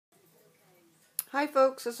Hi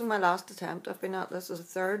folks, this is my last attempt. I've been at this as a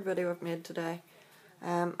third video I've made today.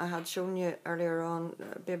 I had shown you earlier on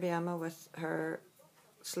baby Emma with her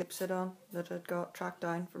sleep sit on that I'd got tracked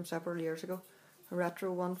down from several years ago. A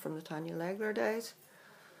retro one from the Tanya Legler days.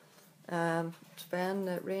 Sven,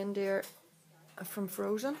 the reindeer from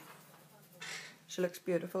Frozen. She looks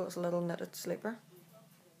beautiful. It's a little knitted sleeper.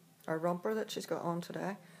 Her romper that she's got on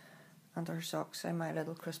today. And her socks say My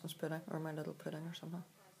Little Christmas Pudding or My Little Pudding or something.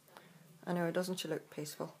 Anyway, doesn't she look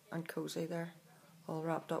peaceful and cosy there, all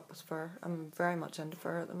wrapped up with fur? I'm very much into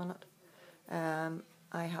fur at the minute.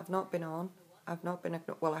 I have not been on.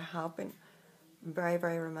 Well, I have been very,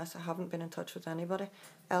 very remiss. I haven't been in touch with anybody.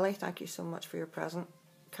 Ellie, thank you so much for your present.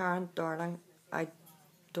 Karen, darling, I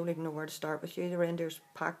don't even know where to start with you. The reindeer's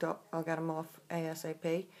packed up. I'll get them off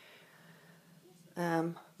ASAP.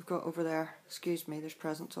 We've got over there, excuse me, there's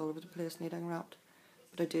presents all over the place needing wrapped.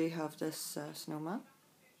 But I do have this snowman.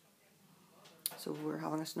 So we're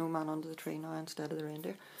having a snowman under the tree now instead of the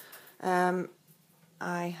reindeer.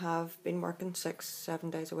 I have been working 6-7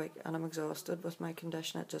 days a week and I'm exhausted with my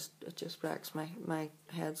condition. It just wrecks me. My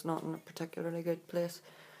head's not in a particularly good place.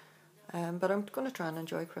 But I'm going to try and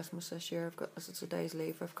enjoy Christmas this year. This is a day's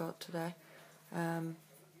leave I've got today.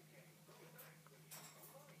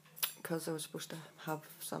 Because I was supposed to have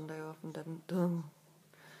Sunday off and didn't.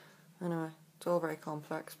 Anyway, it's all very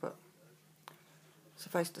complex, but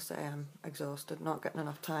suffice to say I'm exhausted, not getting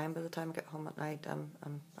enough time. By the time I get home at night, I'm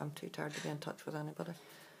too tired to be in touch with anybody.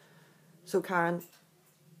 So Karen,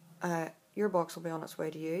 your box will be on its way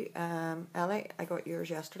to you. Ellie, I got yours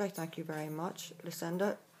yesterday, thank you very much.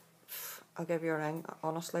 Lucinda, I'll give you a ring,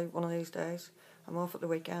 honestly, one of these days. I'm off at the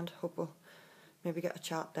weekend, hope we'll maybe get a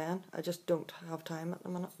chat then. I just don't have time at the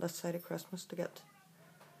minute, this side of Christmas, to get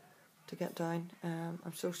down.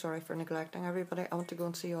 I'm so sorry for neglecting everybody. I want to go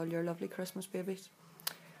and see all your lovely Christmas babies.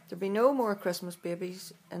 There'll be no more Christmas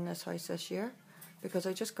babies in this house this year because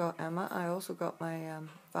I just got Emma. I also got my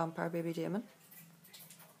vampire baby Damon.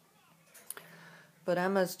 But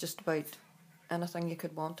Emma's just about anything you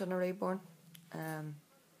could want in a reborn. And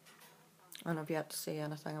I've yet to see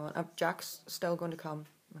anything I want. Jack's still going to come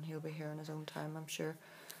and he'll be here in his own time, I'm sure.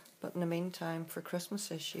 But in the meantime, for Christmas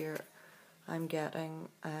this year, I'm getting,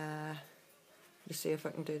 you see if I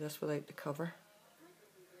can do this without the cover.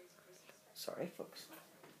 Sorry folks.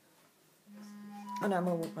 And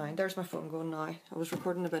Emma won't mind. There's my phone going now. I was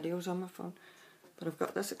recording the videos on my phone. But I've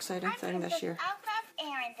got this exciting thing this year. I'm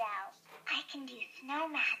Arendelle. I can do snow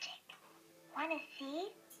magic. Wanna see?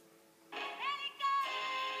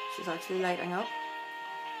 She's actually lighting up.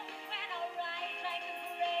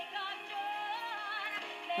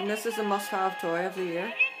 And this is a must-have toy of the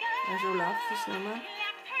year. There's Olaf, the snowman.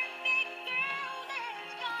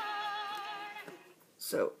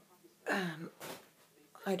 So,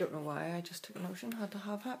 I don't know why, I just took a notion, had to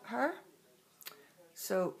have her.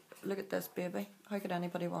 So, look at this baby. How could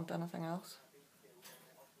anybody want anything else?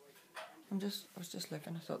 I was just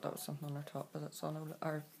looking, I thought that was something on her top, but it's on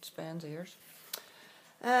our Spen's ears.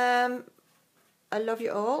 I love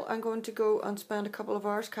you all. I'm going to go and spend a couple of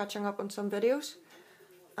hours catching up on some videos.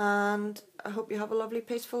 And I hope you have a lovely,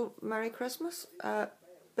 peaceful, Merry Christmas.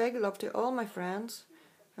 Big love to all my friends.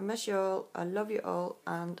 I miss you all, I love you all,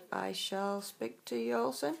 and I shall speak to you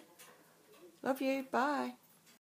all soon. Love you, bye.